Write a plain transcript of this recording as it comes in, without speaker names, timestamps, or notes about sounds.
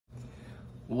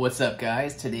What's up,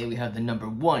 guys? Today we have the number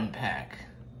 1 pack.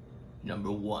 Number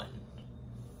 1.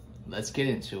 Let's get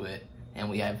into it. And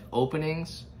we have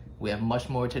openings. We have much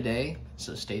more today,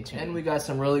 so stay tuned. And we got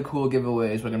some really cool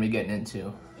giveaways we're gonna be getting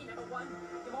into. Hey, number 1,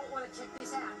 you won't want to check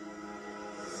this out.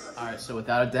 Alright, so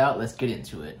without a doubt, let's get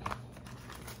into it.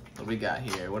 What do we got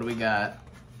here? What do we got?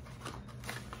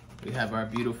 We have our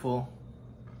beautiful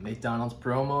McDonald's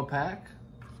promo pack.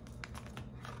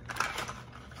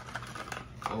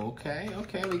 Okay,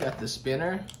 we got the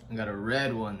spinner. We got a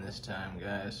red one this time,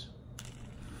 guys.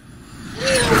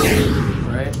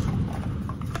 Right?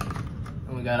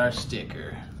 And we got our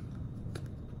sticker.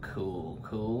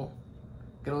 Cool.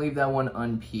 Gonna leave that one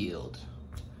unpeeled.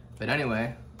 But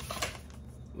anyway,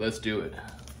 let's do it.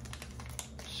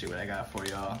 See what I got for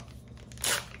y'all.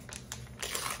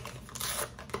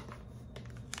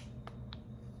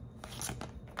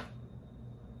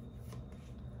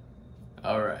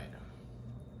 All right.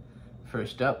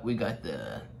 First up, we got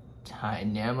the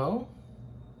Dynamo.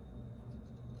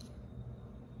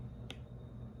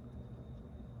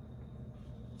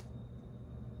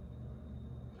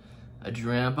 A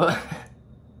Drampa.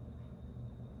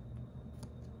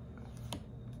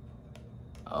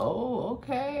 Oh,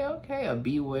 okay. A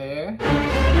Beware.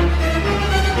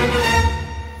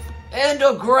 And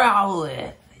a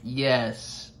Growlithe.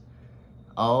 Yes.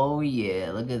 Oh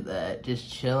yeah, look at that.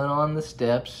 Just chilling on the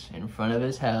steps in front of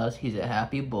his house. He's a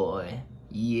happy boy.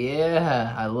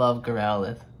 Yeah, I love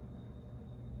Growlithe.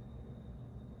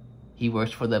 He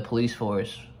works for the police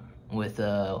force with,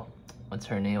 what's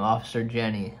her name? Officer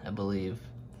Jenny, I believe.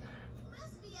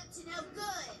 Must be up to no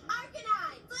good.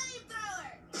 Arcanine,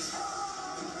 flamethrower.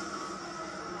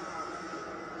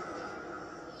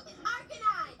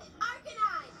 Arcanine.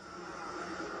 Flamethrower.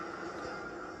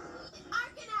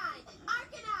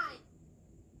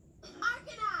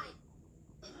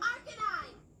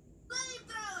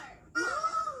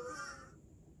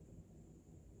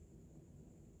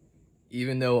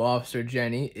 Even though Officer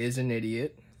Jenny is an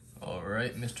idiot. All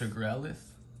right, Mr. Growlithe.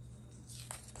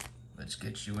 Let's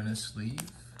get you in a sleeve.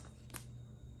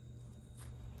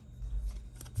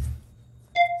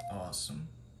 Awesome.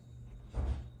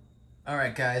 All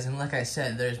right, guys, and like I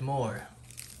said, there's more.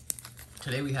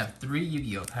 Today we have 3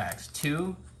 Yu-Gi-Oh packs,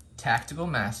 2 Tactical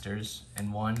Masters,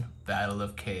 and 1 Battle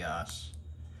of Chaos.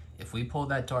 If we pull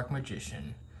that Dark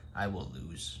Magician, I will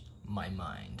lose my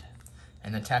mind.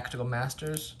 And the Tactical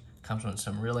Masters comes with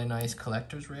some really nice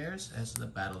collector's rares, as the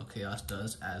Battle of Chaos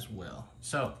does as well.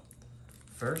 So,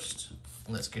 first,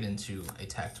 let's get into a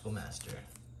Tactical Master.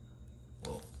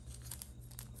 Whoa.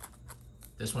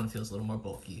 This one feels a little more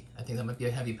bulky. I think that might be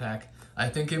a heavy pack. I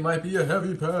think it might be a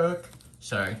heavy pack.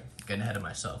 Sorry, getting ahead of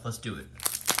myself. Let's do it.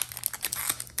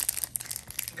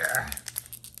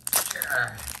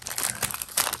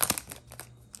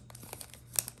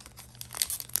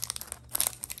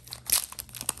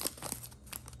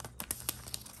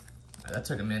 That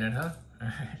took a minute, huh?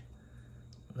 Alright.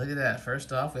 Look at that.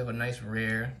 First off, we have a nice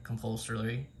rare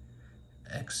compulsory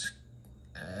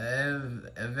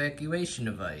evacuation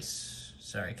device.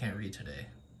 Sorry, I can't read today.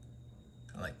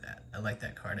 I like that. I like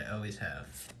that card. I always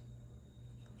have.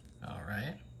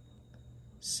 Alright.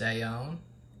 Sayon,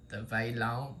 the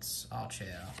Valence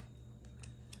Archer.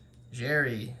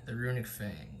 Jerry, the Runic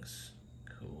Fangs.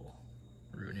 Cool.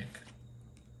 Runic.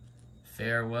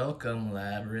 Fair Welcome,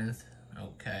 Labyrinth.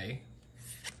 Okay.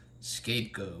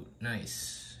 Scapegoat.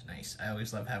 Nice. I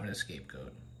always love having a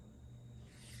scapegoat.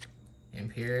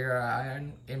 Imperial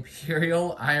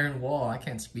Iron Wall. I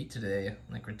can't speak today. I'm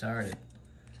like retarded.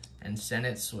 And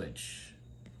Senate Switch.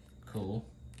 Cool.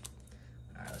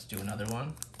 Alright, let's do another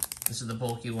one. This is the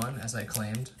bulky one, as I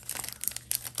claimed.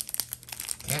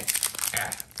 Alright.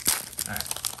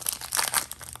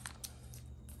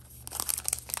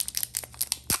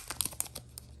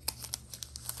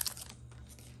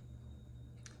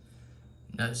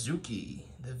 Nazuki,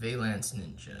 the Valence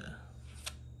Ninja.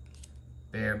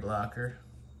 Bear Blocker.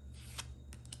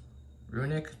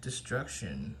 Runic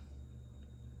Destruction.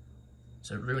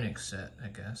 It's a runic set, I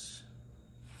guess.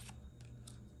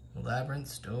 Labyrinth,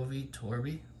 Stovey,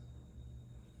 Torby.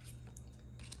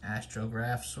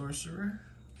 Astrograph Sorcerer.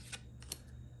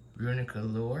 Runic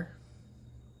Allure.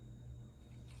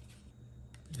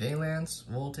 Valence,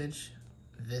 Voltage,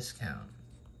 Viscount.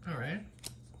 Alright.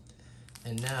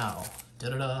 And now,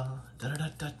 the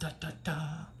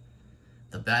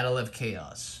Battle of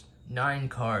Chaos. 9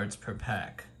 cards per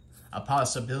pack. A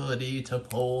possibility to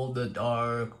pull the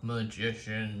Dark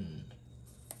Magician.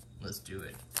 Let's do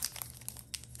it.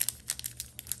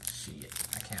 Shit,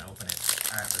 I can't open it.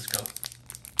 Alright, let's go.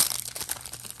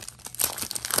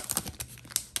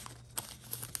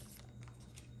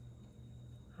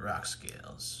 rock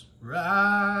scales.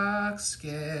 Rock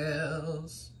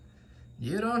scales.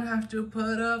 You don't have to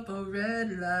put up a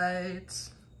red light.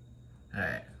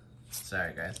 Alright,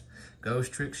 sorry guys.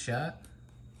 Ghost Trick Shot.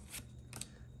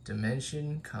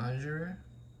 Dimension Conjurer.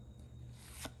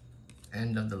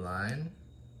 End of the line.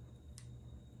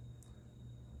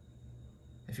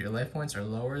 If your life points are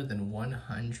lower than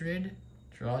 100,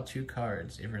 draw 2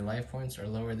 cards. If your life points are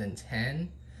lower than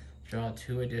 10, draw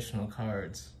 2 additional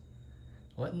cards.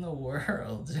 What in the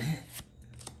world?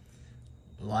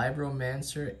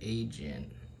 Libromancer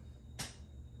Agent.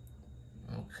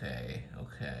 Okay.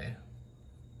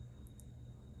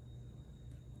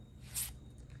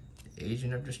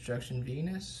 Agent of Destruction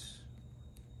Venus.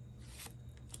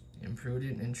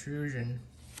 Imprudent Intrusion.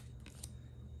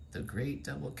 The Great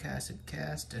Double Casted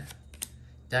Caster.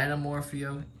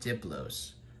 Dynamorphio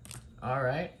Diplos.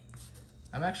 Alright.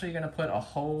 I'm actually going to put a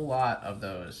whole lot of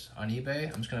those on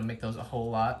eBay. I'm just going to make those a whole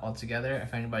lot altogether.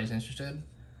 If anybody's interested,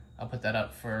 I'll put that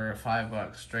up for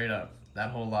 $5 straight up.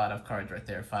 That whole lot of cards right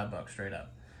there, $5 straight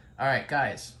up. Alright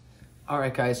guys,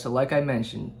 so like I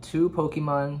mentioned, 2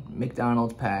 Pokemon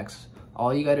McDonald packs.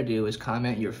 All you gotta do is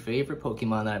comment your favorite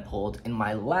Pokemon that I pulled in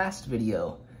my last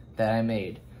video that I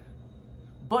made.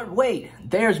 But wait,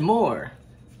 there's more.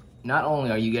 Not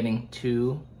only are you getting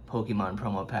 2 Pokemon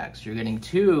promo packs, you're getting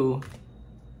 2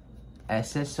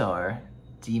 SSR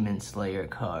Demon Slayer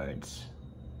cards.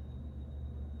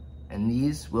 And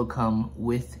these will come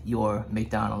with your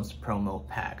McDonald's promo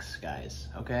packs, guys,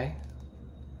 okay?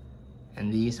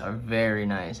 And these are very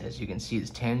nice. As you can see,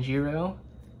 it's Tanjiro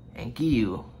and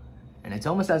Giyu. And it's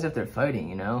almost as if they're fighting,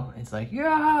 you know? It's like,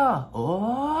 yeah,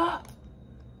 oh.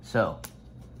 So,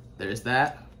 there's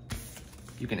that.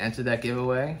 You can enter that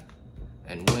giveaway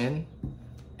and win.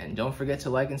 And don't forget to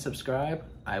like and subscribe.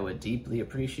 I would deeply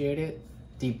appreciate it.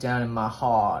 Deep down in my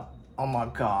heart, oh my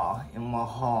God, in my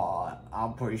heart, I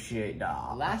appreciate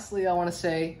that. Lastly, I want to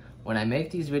say, when I make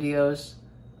these videos,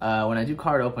 when I do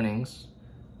card openings,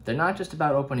 they're not just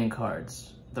about opening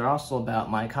cards. They're also about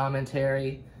my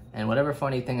commentary and whatever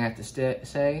funny thing I have to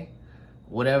say,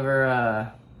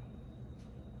 whatever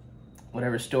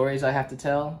stories I have to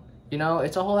tell. You know,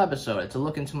 it's a whole episode. It's a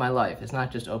look into my life. It's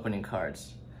not just opening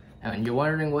cards. And you're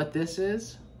wondering what this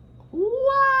is?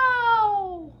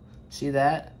 Wow! See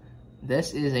that?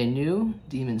 This is a new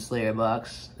Demon Slayer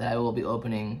box that I will be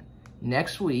opening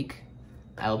next week.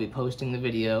 I will be posting the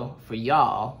video for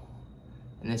y'all.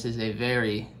 And this is a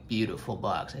very beautiful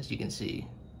box, as you can see.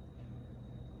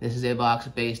 This is a box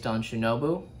based on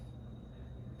Shinobu.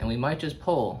 And we might just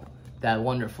pull that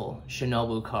wonderful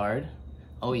Shinobu card.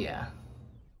 Oh yeah.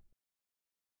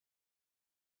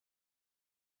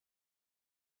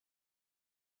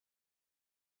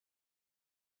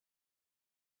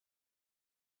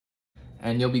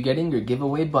 And you'll be getting your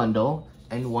giveaway bundle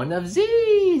and one of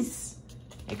these.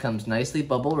 It comes nicely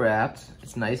bubble wrapped.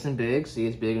 It's nice and big. See,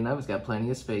 it's big enough. It's got plenty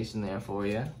of space in there for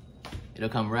you. It'll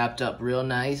come wrapped up real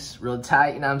nice, real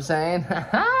tight, you know what I'm saying?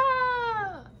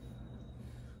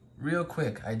 Real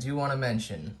quick, I do want to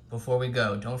mention, before we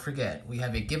go, don't forget, we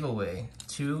have a giveaway.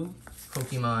 2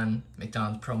 Pokemon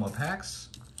McDonald's promo packs,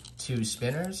 2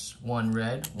 spinners, 1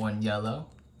 red, 1 yellow.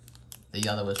 The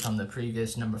yellow was from the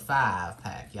previous number 5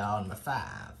 pack, y'all, number 5.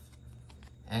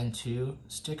 And 2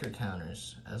 sticker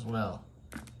counters as well.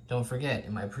 Don't forget,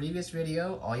 in my previous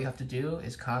video, all you have to do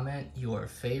is comment your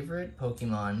favorite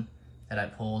Pokemon that I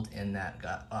pulled in that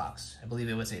box. I believe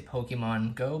it was a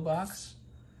Pokemon Go box.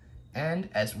 And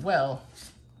as well,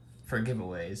 for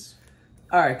giveaways.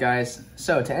 Alright guys,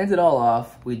 so to end it all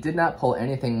off, we did not pull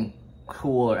anything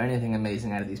cool or anything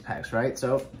amazing out of these packs, right?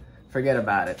 So, forget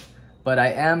about it. But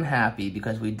I am happy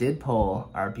because we did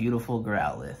pull our beautiful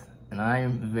Growlithe. And I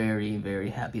am very, very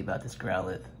happy about this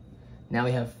Growlithe. Now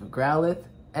we have Growlithe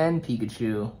and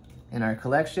Pikachu in our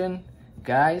collection.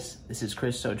 Guys, this is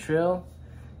Chris So Trill.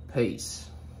 Peace.